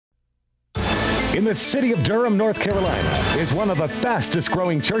in the city of Durham, North Carolina, is one of the fastest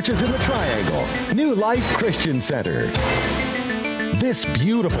growing churches in the Triangle, New Life Christian Center. This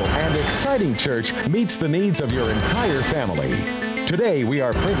beautiful and exciting church meets the needs of your entire family. Today, we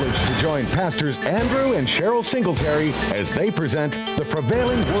are privileged to join Pastors Andrew and Cheryl Singletary as they present the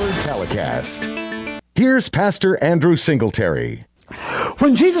Prevailing Word telecast. Here's Pastor Andrew Singletary.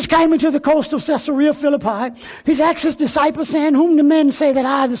 When Jesus came into the coast of Caesarea Philippi, he asked his disciples, saying, "Whom do men say that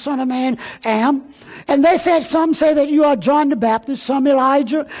I, the Son of Man, am?" And they said, "Some say that you are John the Baptist, some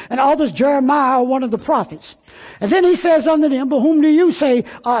Elijah, and others Jeremiah or one of the prophets." And then he says unto them, "But whom do you say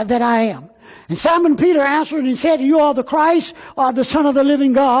that I am?" And Simon Peter answered and said, "You are the Christ, or the Son of the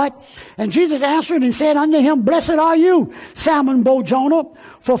living God." And Jesus answered and said unto him, "Blessed are you, Simon Bar-Jonah,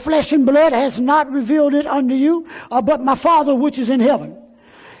 for flesh and blood has not revealed it unto you, but my Father which is in heaven.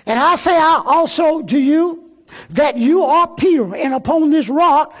 And I say also to you, that you are Peter, and upon this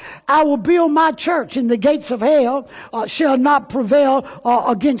rock I will build my church, and the gates of hell shall not prevail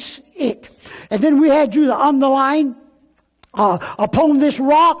against it." And then we had you to underline, upon this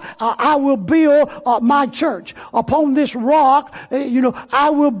rock, I will build my church. Upon this rock, I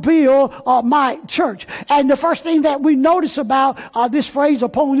will build my church. And the first thing that we notice about this phrase,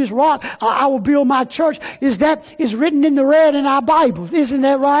 upon this rock, I will build my church, is that it's written in the red in our Bibles. Isn't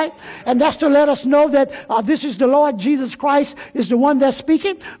that right? And that's to let us know that this is the Lord Jesus Christ is the one that's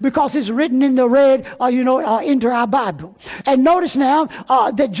speaking, because it's written in the red, into our Bible. And notice now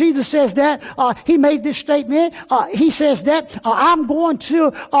that Jesus says that, he made this statement. He says that, I'm going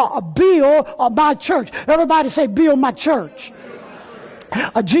to build my church. Everybody say, build my church.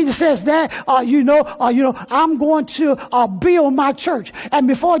 Jesus says that, I'm going to build my church. And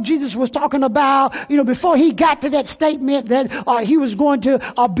before Jesus was talking about, before he got to that statement that he was going to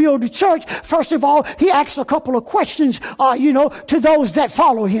build the church, first of all, he asked a couple of questions, to those that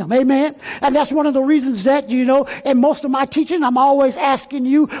follow him. Amen. And that's one of the reasons that, in most of my teaching, I'm always asking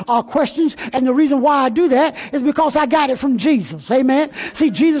you questions. And the reason why I do that is because I got it from Jesus. Amen. See,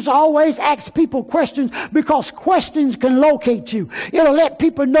 Jesus always asks people questions because questions can locate you. It'll let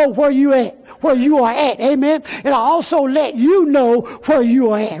people know where you are at. Amen. And I also let you know where you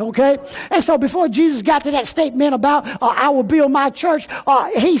are at. Okay. And so before Jesus got to that statement about I will build my church,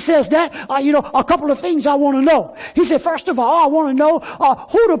 he says that a couple of things I want to know. He said, first of all, I want to know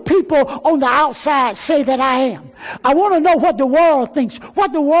who the people on the outside say that I am. I want to know what the world thinks,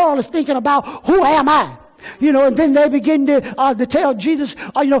 what the world is thinking about. Who am I? And then they begin to tell Jesus,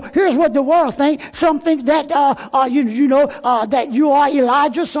 here's what the world thinks. Some think that, that you are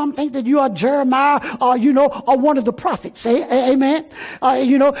Elijah. Some think that you are Jeremiah, or one of the prophets. Amen.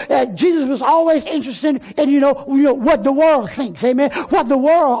 Jesus was always interested in, what the world thinks. Amen. What the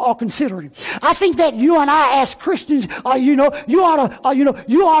world are considering. I think that you and I as Christians, you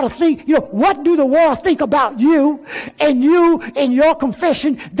ought to think, what do the world think about you and your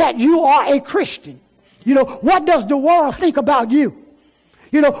confession that you are a Christian? What does the world think about you?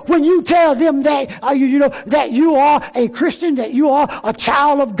 When you tell them that, that you are a Christian, that you are a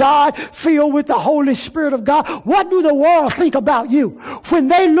child of God, filled with the Holy Spirit of God, what do the world think about you? When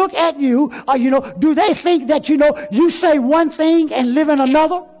they look at you, do they think that, you say one thing and live in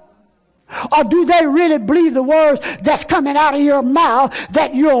another? Or do they really believe the words that's coming out of your mouth,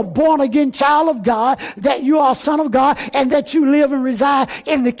 that you're a born again child of God, that you are a son of God, and that you live and reside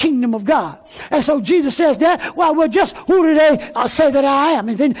in the kingdom of God? And so Jesus says that, well, just who do they say that I am?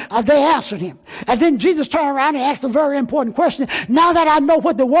 And then they answered him. And then Jesus turned around and asked a very important question. Now that I know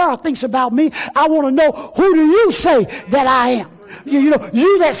what the world thinks about me, I want to know, who do you say that I am?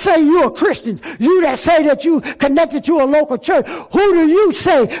 You that say you're a Christian, you that say that you connected to a local church, who do you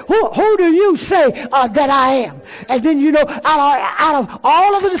say, who do you say that I am? And then, out of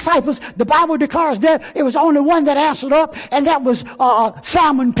all of the disciples, the Bible declares that it was only one that answered up, and that was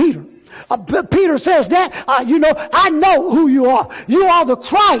Simon Peter. Peter says that, I know who you are. You are the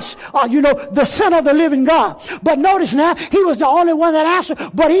Christ, the Son of the living God. But notice now, he was the only one that answered,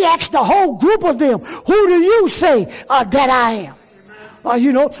 but he asked the whole group of them, who do you say that I am?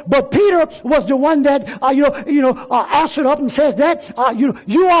 But Peter was the one that, answered up and says that,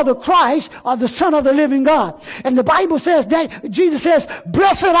 you are the Christ, the Son of the living God. And the Bible says that, Jesus says,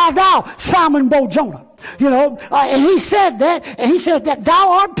 blessed art thou, Simon Bar-Jonah. And he said that, and he says that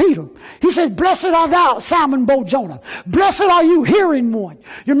thou art Peter. He says, blessed art thou, Simon Bar-Jonah. Blessed are you, hearing one.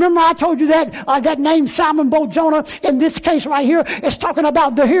 You remember I told you that that name Simon Bar-Jonah in this case right here is talking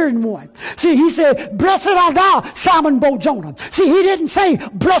about the hearing one. See, he said, blessed art thou, Simon Bar-Jonah. See, he didn't say,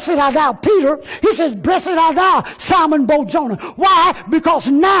 blessed art thou, Peter. He says, blessed art thou, Simon Bar-Jonah. Why? Because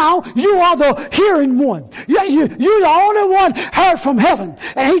now you are the hearing one. You're the only one heard from heaven.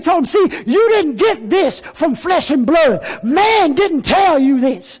 And he told him, see, you didn't get this from flesh and blood. Man didn't tell you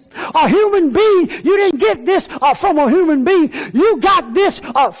this. A human being, you didn't get this from a human being. You got this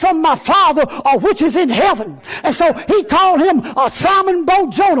from my Father which is in heaven. And so he called him Simon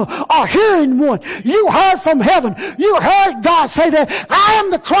Bar-Jonah, a hearing one. You heard from heaven. You heard God say that I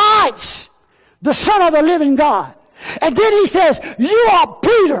am the Christ, the Son of the living God. And then he says, you are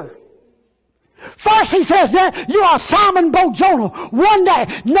Peter. First he says that you are Simon Bar-Jonah, one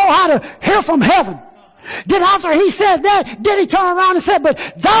that know how to hear from heaven. Then after he said that, then he turned around and said, but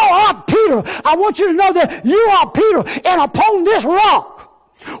thou art Peter. I want you to know that you are Peter, and upon this rock.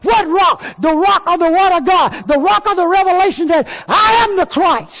 What rock? The rock of the Word of God. The rock of the revelation that I am the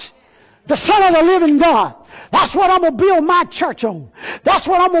Christ, the Son of the living God. That's what I'm going to build my church on. That's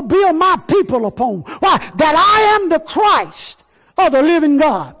what I'm going to build my people upon. Why? That I am the Christ of the living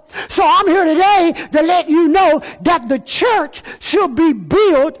God. So I'm here today to let you know that the church should be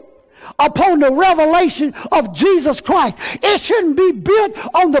built upon the revelation of Jesus Christ. It shouldn't be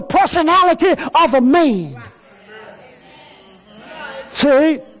built on the personality of a man.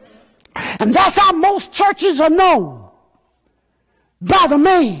 See? And that's how most churches are known. By the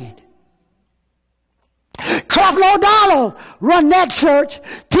man. Creflo Dollar run that church.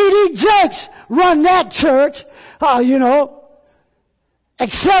 T.D. Jakes run that church.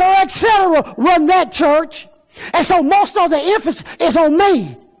 etc., run that church. And so most of the emphasis is on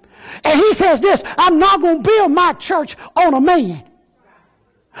man. And he says this, I'm not going to build my church on a man.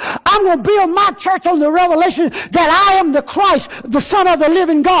 I'm going to build my church on the revelation that I am the Christ, the Son of the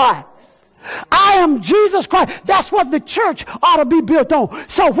living God. I am Jesus Christ. That's what the church ought to be built on.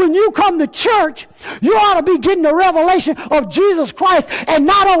 So when you come to church, you ought to be getting the revelation of Jesus Christ and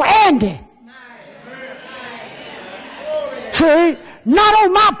not on Andy. See? Not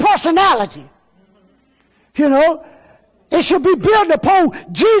on my personality. It should be built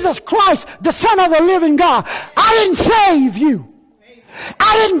upon Jesus Christ, the Son of the living God. I didn't save you.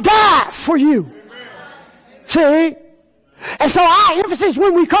 I didn't die for you. See? And so our emphasis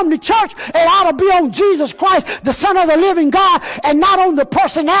when we come to church, it ought to be on Jesus Christ, the Son of the living God, and not on the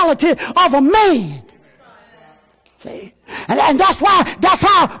personality of a man. See? And that's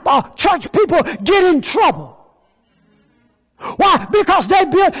how church people get in trouble. Why? Because they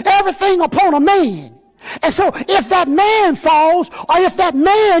build everything upon a man. And so if that man falls, or if that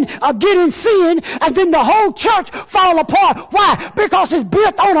man get in sin, and then the whole church fall apart. Why? Because it's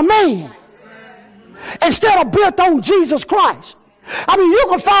built on a man instead of built on Jesus Christ. I mean, you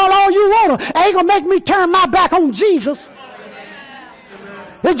can fall all you want to. Ain't gonna make me turn my back on Jesus.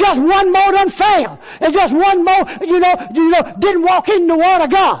 It's just one more done failed. It's just one more, didn't walk in the Word of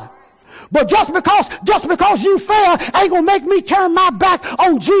God. But just because you fail ain't gonna make me turn my back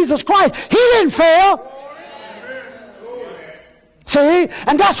on Jesus Christ. He didn't fail. See,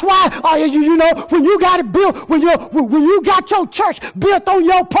 and that's why when you got it built, when you got your church built on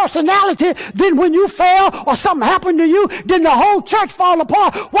your personality, then when you fail or something happened to you, then the whole church fall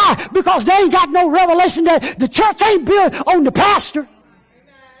apart. Why? Because they ain't got no revelation that the church ain't built on the pastor.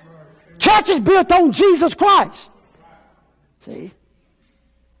 Church is built on Jesus Christ. See.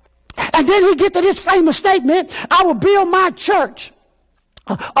 And then he get to this famous statement, I will build my church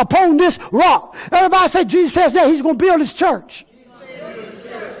upon this rock. Everybody say Jesus says that he's going to build his church.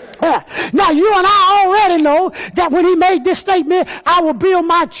 Yeah. Now you and I already know that when he made this statement, I will build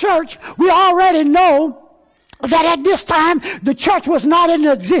my church, we already know that at this time the church was not in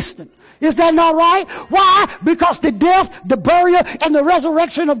existence. Is that not right? Why? Because the death, the burial, and the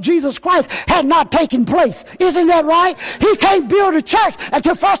resurrection of Jesus Christ had not taken place. Isn't that right? He can't build a church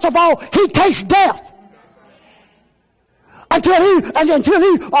until first of all he tastes death. Until he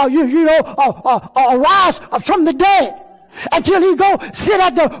arise from the dead. Until he go sit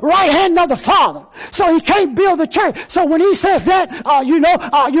at the right hand of the Father. So he can't build the church. So when he says that,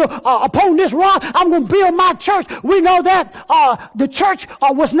 upon this rock, I'm going to build my church. We know that the church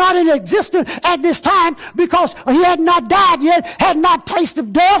was not in existence at this time because he had not died yet, had not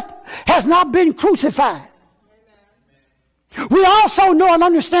tasted death, has not been crucified. We also know and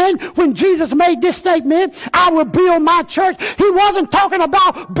understand when Jesus made this statement, I will build my church, he wasn't talking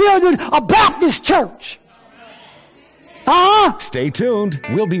about building a Baptist church. Stay tuned.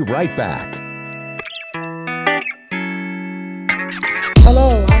 We'll be right back.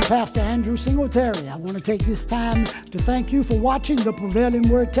 Hello, I'm Pastor Andrew Singletary. I want to take this time to thank you for watching the Prevailing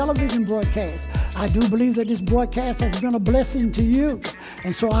Word television broadcast. I do believe that this broadcast has been a blessing to you,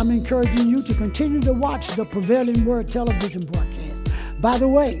 and so I'm encouraging you to continue to watch the Prevailing Word television broadcast. By the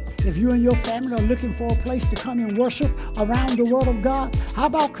way, if you and your family are looking for a place to come and worship around the Word of God, how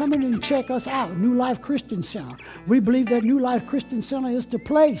about coming and check us out, New Life Christian Center? We believe that New Life Christian Center is the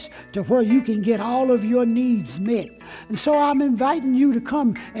place to where you can get all of your needs met. And so I'm inviting you to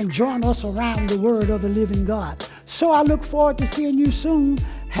come and join us around the Word of the living God. So I look forward to seeing you soon.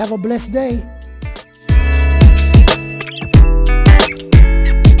 Have a blessed day.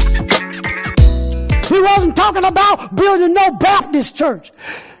 He wasn't talking about building no Baptist church.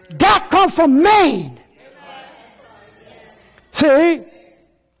 That comes from man. See?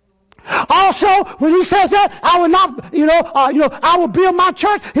 Also, when he says that, I will not, I will build my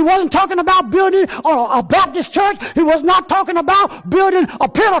church. He wasn't talking about building a Baptist church. He was not talking about building a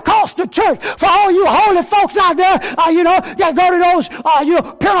Pentecostal church. For all you holy folks out there, that go to those,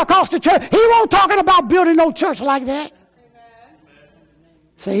 Pentecostal church. He wasn't talking about building no church like that.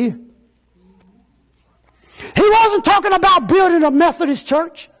 See? He wasn't talking about building a Methodist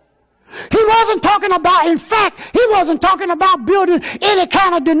church. He wasn't talking about, in fact, he wasn't talking about building any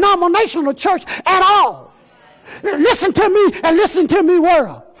kind of denominational church at all. Listen to me and listen to me,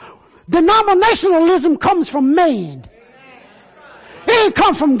 world. Denominationalism comes from man. It ain't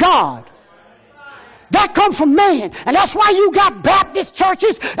come from God. That comes from man. And that's why you got Baptist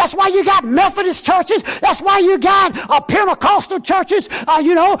churches. That's why you got Methodist churches. That's why you got Pentecostal churches.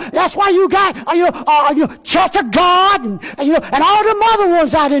 That's why you got Church of God and all them other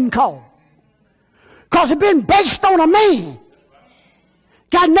ones I didn't call. Because it's been based on a man.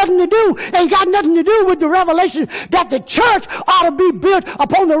 Ain't got nothing to do with the revelation that the church ought to be built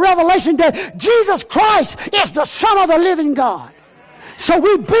upon the revelation that Jesus Christ is the Son of the living God. So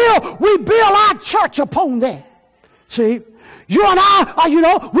we build our church upon that. See, you and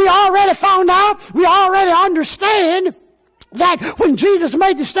I, we already found out, we already understand that when Jesus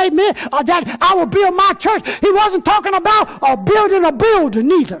made the statement that I will build my church, he wasn't talking about building a building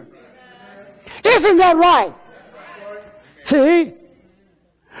either. Isn't that right? See,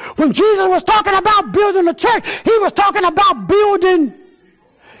 when Jesus was talking about building a church, he was talking about building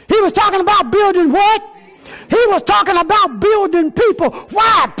what? He was talking about building people.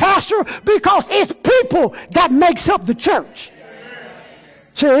 Why, Pastor? Because it's people that makes up the church.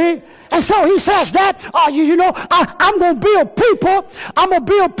 See? And so he says that, I'm going to build people. I'm going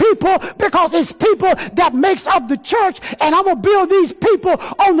to build people because it's people that makes up the church. And I'm going to build these people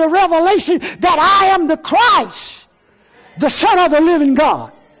on the revelation that I am the Christ, the Son of the living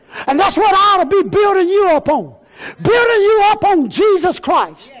God. And that's what I ought to be building you up on. Building you up on Jesus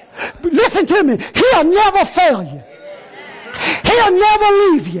Christ. Listen to me. He'll never fail you. He'll never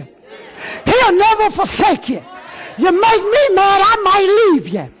leave you. He'll never forsake you. You make me mad, I might leave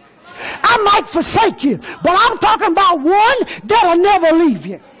you. I might forsake you. But I'm talking about one that'll never leave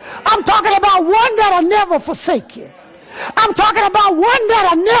you. I'm talking about one that'll never forsake you. I'm talking about one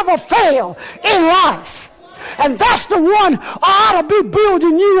that'll never fail in life. And that's the one I ought to be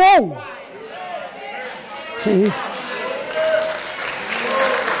building you on. See?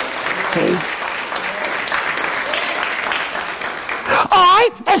 All right,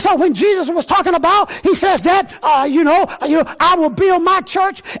 and so when Jesus was talking about, he says that, I will build my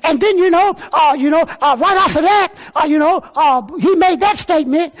church, and then, right after that, he made that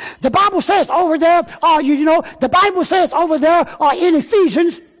statement. The Bible says over there, in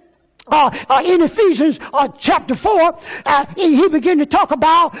Ephesians chapter 4, he began to talk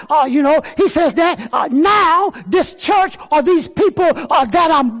about, he says that now this church or these people that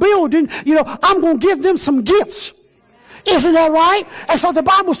I'm building, I'm going to give them some gifts. Isn't that right? And so the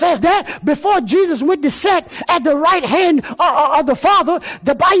Bible says that before Jesus went to sit at the right hand of the Father,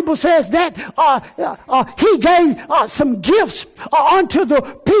 the Bible says that he gave some gifts unto the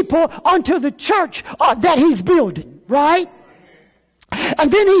people, unto the church that he's building, right?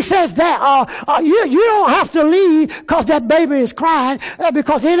 And then he says that you don't have to leave because that baby is crying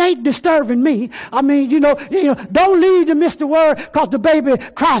because it ain't disturbing me. I mean, don't leave to miss the word because the baby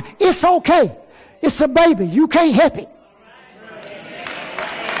crying. It's okay. It's a baby. You can't help it.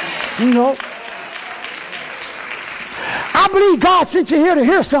 I believe God sent you here to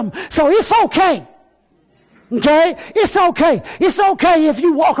hear something. So it's okay. Okay? It's okay. It's okay if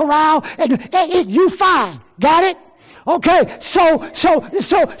you walk around and you fine. Got it? Okay, so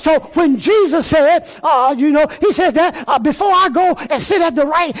when Jesus said, he says that before I go and sit at the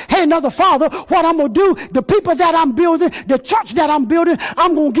right hand of the Father, what I'm going to do, the people that I'm building, the church that I'm building,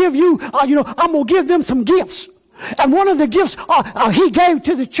 I'm going to give you, I'm going to give them some gifts. And one of the gifts he gave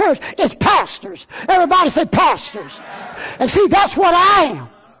to the church is pastors. Everybody say pastors. And see, that's what I am.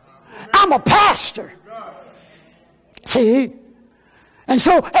 I'm a pastor. See? And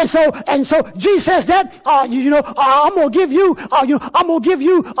so Jesus says that, I'm going to give you,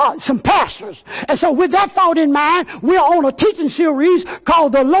 some pastors. And so with that thought in mind, we're on a teaching series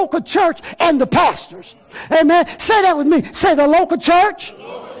called The Local Church and the Pastors. Amen. Say that with me. Say the local church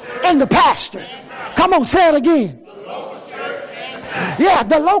and the pastor. Come on, say it again. Yeah,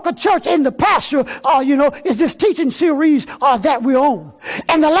 the local church and the pastor, is this teaching series that we're on.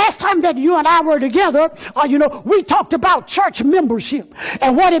 And the last time that you and I were together, we talked about church membership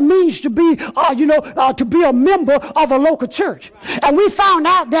and what it means to be, to be a member of a local church. And we found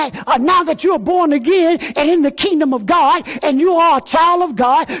out that now that you are born again and in the kingdom of God, and you are a child of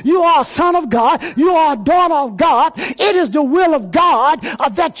God, you are a son of God, you are a daughter of God, it is the will of God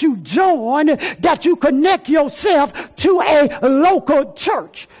that you join, that you connect yourself to a local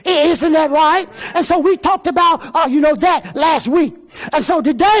church. Isn't that right? And so we talked about, that last week. And so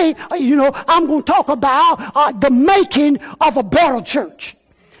today, I'm going to talk about the making of a better church.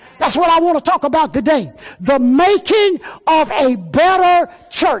 That's what I want to talk about today. The making of a better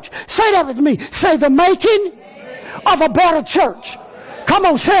church. Say that with me. Say the making of a better church. Come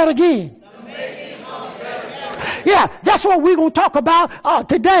on, say it again. Yeah, that's what we're going to talk about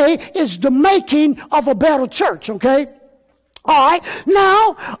today is the making of a better church, okay? All right.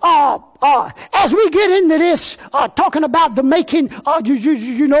 Now, as we get into this, talking about the making,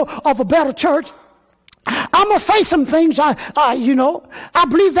 of a better church, I'm gonna say some things. I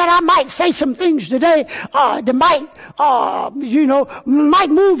believe that I might say some things today that might, might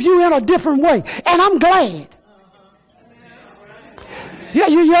move you in a different way, and I'm glad. Yeah,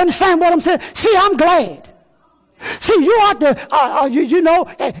 you understand what I'm saying? See, I'm glad. See, you ought to,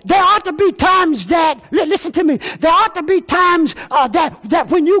 there ought to be times that, listen to me, there ought to be times that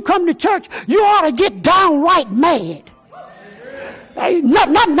when you come to church, you ought to get downright mad. Not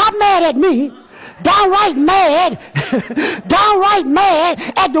mad at me. Downright mad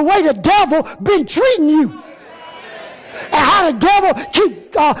at the way the devil been treating you. And how the devil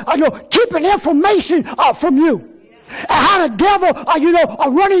keeping information from you. And how the devil,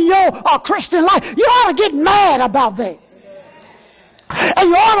 running your Christian life. You ought to get mad about that. And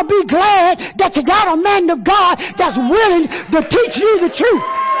you ought to be glad that you got a man of God that's willing to teach you the truth.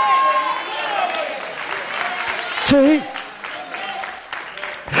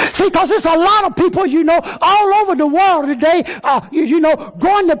 See, because there's a lot of people, all over the world today,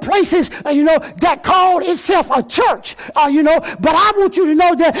 going to places, that call itself a church, but I want you to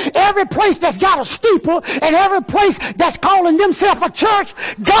know that every place that's got a steeple and every place that's calling themselves a church,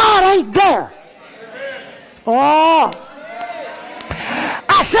 God ain't there. Oh,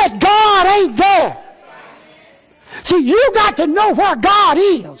 I said God ain't there. See, you got to know where God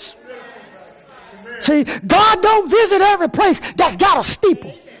is. See, God don't visit every place that's got a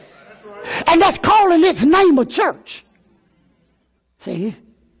steeple and that's calling its name a church. See,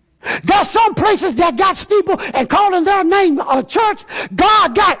 there's some places that got steeple and calling their name a church.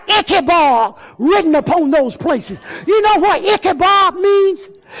 God got Ichabod written upon those places. You know what Ichabod means?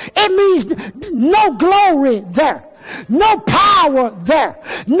 It means no glory there, no power there,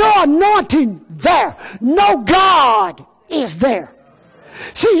 no anointing there, no God is there.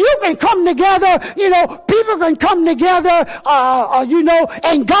 See, you can come together, people can come together,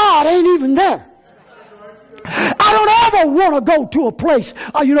 and God ain't even there. I don't ever want to go to a place,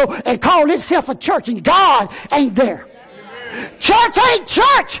 and call itself a church and God ain't there. Church ain't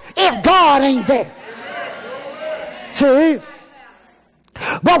church if God ain't there. See?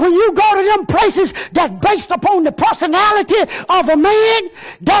 But when you go to them places that's based upon the personality of a man,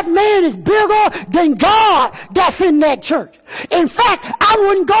 that man is bigger than God that's in that church. In fact, I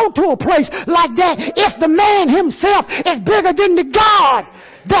wouldn't go to a place like that if the man himself is bigger than the God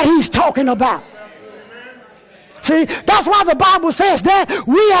that he's talking about. See, that's why the Bible says that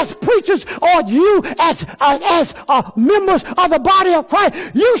we as preachers or you as members of the body of Christ,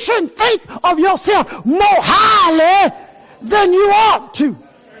 you shouldn't think of yourself more highly than you ought to.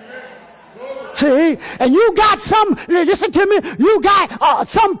 See, and you got some, listen to me, you got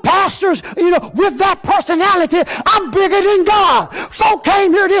some pastors, with that personality. I'm bigger than God. Folk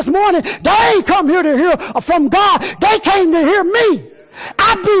came here this morning. They ain't come here to hear from God. They came to hear me.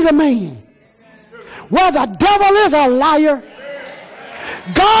 I be the man. Well, the devil is a liar.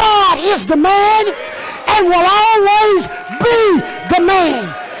 God is the man and will always be the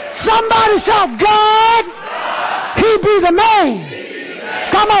man. Somebody shout, God, he be the man.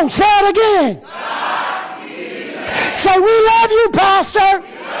 Come on, say it again. Say, we love you, Pastor,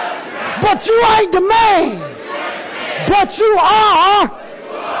 but you ain't the man. but you are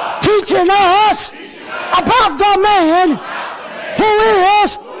teaching us about the man who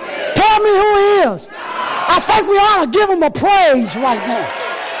is. Tell me who he is. I think we ought to give him a praise right now.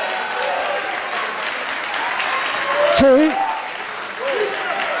 See?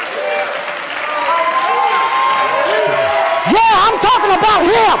 Yeah, I'm talking about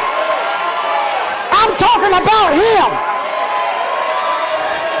him. I'm talking about him.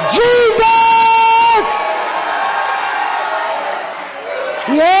 Jesus!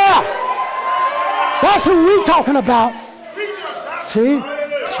 Yeah. That's who we're talking about. See?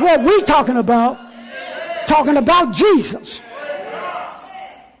 That's what we're talking about. Talking about Jesus.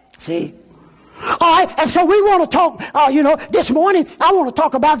 See? All right, and so we want to talk, this morning I want to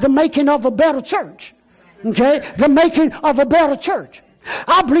talk about the making of a better church. Okay? The making of a better church.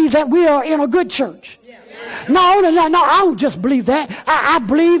 I believe that we are in a good church. No, I don't just believe that. I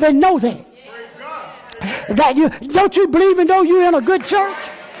believe and know that. Don't you believe and know you're in a good church?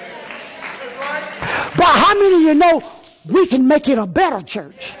 But how many of you know we can make it a better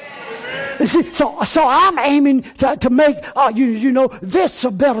church? See, so I'm aiming to make this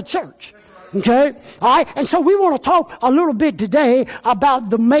a better church. Okay, all right, and so we want to talk a little bit today about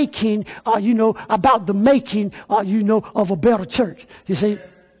the making, of a better church. You see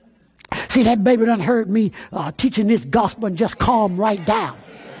that baby done heard me teaching this gospel and just calm right down.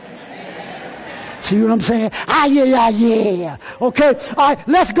 See what I'm saying? Yeah. Okay. All right.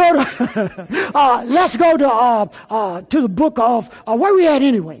 Let's go to the book of where we at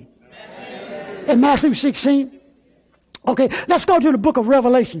anyway? In Matthew 16. Okay. Let's go to the book of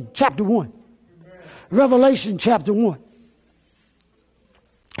Revelation, chapter 1. Revelation, chapter 1.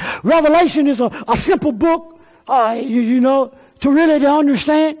 Revelation is a simple book. To really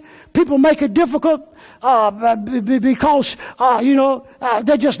understand. People make it difficult because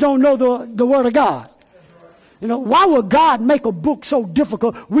they just don't know the Word of God. Why would God make a book so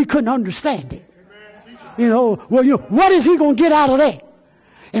difficult we couldn't understand it? What is He going to get out of that?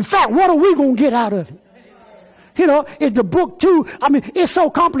 In fact, what are we going to get out of it? If the book too, it's so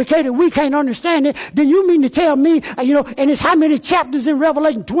complicated we can't understand it, then you mean to tell me, and it's how many chapters in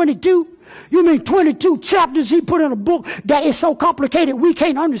Revelation? 22? You mean 22 chapters He put in a book that is so complicated we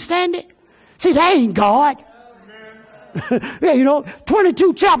can't understand it? See, that ain't God.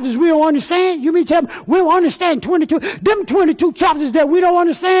 22 chapters we don't understand. You mean to tell me we don't understand 22? Them 22 chapters that we don't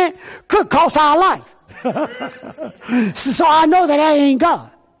understand could cost our life. So I know that ain't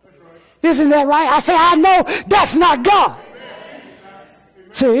God. Isn't that right? I say, I know that's not God.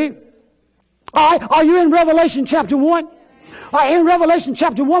 See? All right, are you in Revelation chapter 1? All right, in Revelation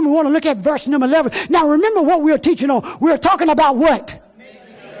chapter 1, we want to look at verse number 11. Now, remember what we are teaching on. We are talking about what?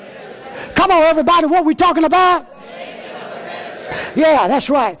 Come on, everybody, what we talking about? Yeah, that's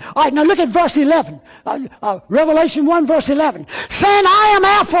right. All right, now look at verse 11. Revelation 1, verse 11. Saying, I am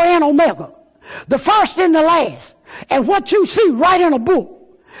Alpha and Omega, the first and the last. And what you see, write in a book.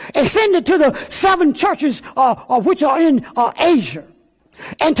 And send it to the 7 churches which are in Asia,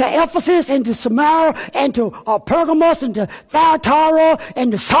 and to Ephesus, and to Samaria, and to Pergamos, and to Thyatira,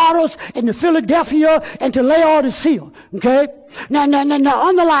 and to Sardis, and to Philadelphia, and to Laodicea. Okay? Now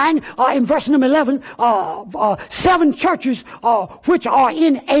underline in verse number 11, 7 churches which are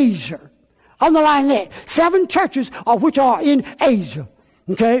in Asia. Underline that. 7 churches which are in Asia.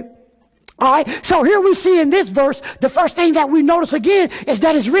 Okay? All right, so here we see in this verse, the first thing that we notice again is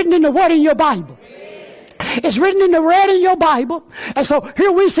that it's written in the word in your Bible. It's written in the red in your Bible. And so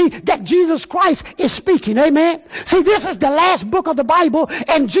here we see that Jesus Christ is speaking. Amen. See, this is the last book of the Bible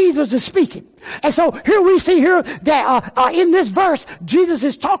and Jesus is speaking. And so here we see here that in this verse, Jesus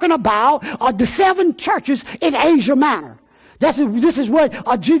is talking about the 7 churches in Asia Minor. This is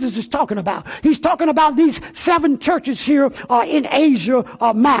what Jesus is talking about. He's talking about these 7 churches here in Asia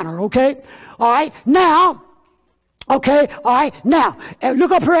Minor, okay? All right, now, okay, all right, now,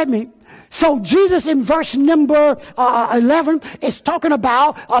 look up here at me. So Jesus in verse number 11 is talking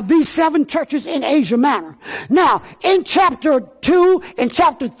about these 7 churches in Asia Minor. Now, in chapter 2 and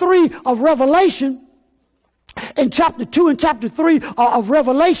chapter 3 of Revelation, in chapter 2 and chapter 3 of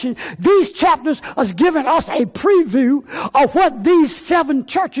Revelation, these chapters is giving us a preview of what these 7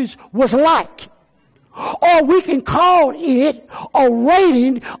 churches was like. Or we can call it a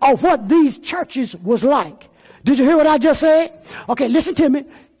rating of what these churches was like. Did you hear what I just said? Okay, listen to me.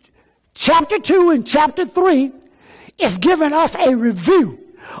 Chapter 2 and chapter 3 is giving us a review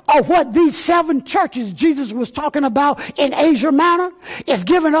of what these 7 churches Jesus was talking about in Asia Minor. Is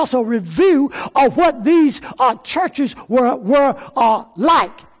giving us a review of what these churches were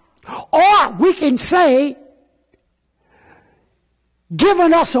like. Or we can say,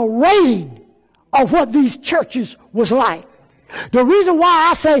 giving us a rating of what these churches was like. The reason why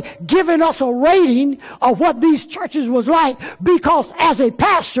I say giving us a rating of what these churches was like, because as a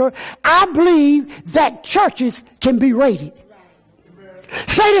pastor, I believe that churches can be rated.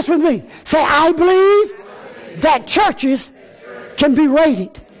 Say this with me. Say, I believe that churches can be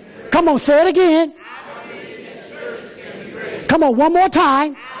rated. Come on, say it again. Come on, one more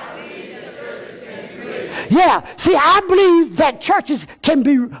time. Yeah, see, I believe that churches can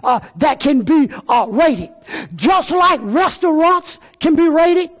be rated, just like restaurants can be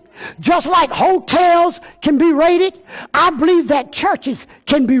rated, just like hotels can be rated. I believe that churches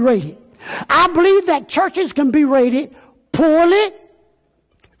can be rated. I believe that churches can be rated poorly,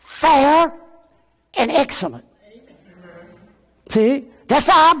 fair, and excellent. See, that's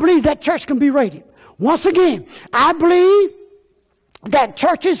how I believe that church can be rated. Once again, I believe that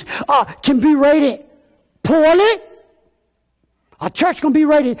churches can be rated poorly. A church can be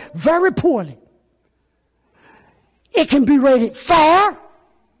rated very poorly. It can be rated fair.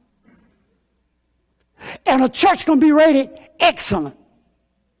 And a church can be rated excellent.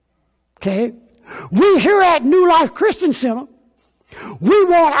 Okay? We here at New Life Christian Center, we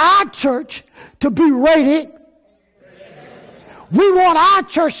want our church to be rated. We want our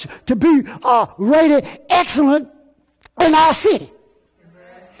church to be rated excellent in our city.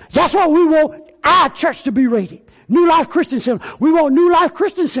 That's what we want our church to be rated. New Life Christian Center. We want New Life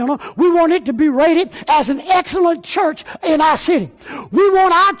Christian Center. We want it to be rated as an excellent church in our city. We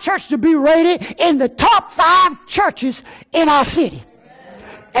want our church to be rated in the top 5 churches in our city.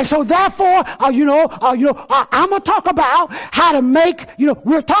 And so therefore, I'm going to talk about how to make,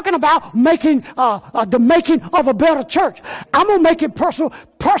 we're talking about making, the making of a better church. I'm going to make it personal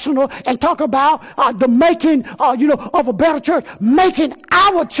and talk about, the making, of a better church. Making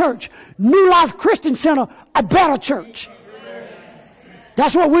our church, New Life Christian Center, a better church.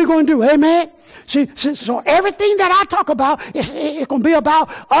 That's what we're going to do. Amen. See, so everything that I talk about, it's going to be about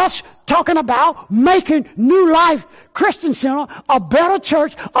us talking about making New Life Christian Center a better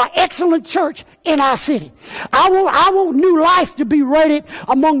church, an excellent church in our city. I want New Life to be rated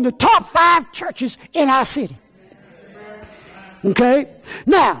among the top 5 churches in our city. Okay?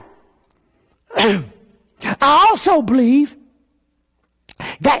 Now, I also believe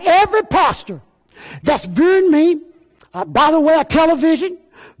that every pastor that's viewing me, by the way of television,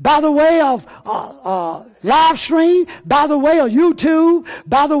 by the way of live stream, by the way of YouTube,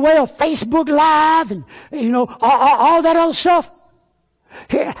 by the way of Facebook Live, and all that other stuff.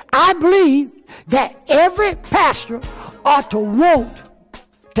 I believe that every pastor ought to want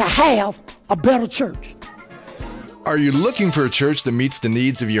to have a better church. Are you looking for a church that meets the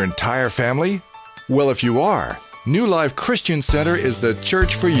needs of your entire family? Well, if you are, New Life Christian Center is the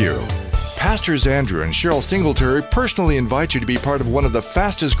church for you. Pastors Andrew and Cheryl Singletary personally invite you to be part of one of the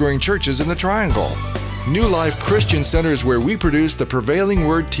fastest growing churches in the Triangle. New Life Christian Center is where we produce the Prevailing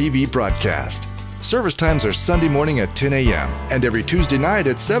Word TV broadcast. Service times are Sunday morning at 10 a.m. and every Tuesday night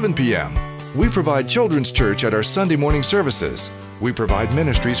at 7 p.m. We provide children's church at our Sunday morning services. We provide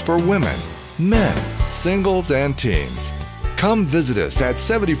ministries for women, men, singles, and teens. Come visit us at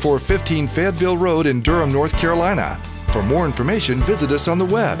 7415 Fayetteville Road in Durham, North Carolina. For more information, visit us on the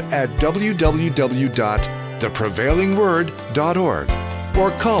web at www.theprevailingword.org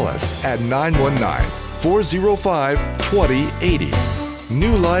or call us at 919-405-2080.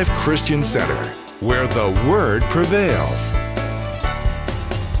 New Life Christian Center, where the Word prevails.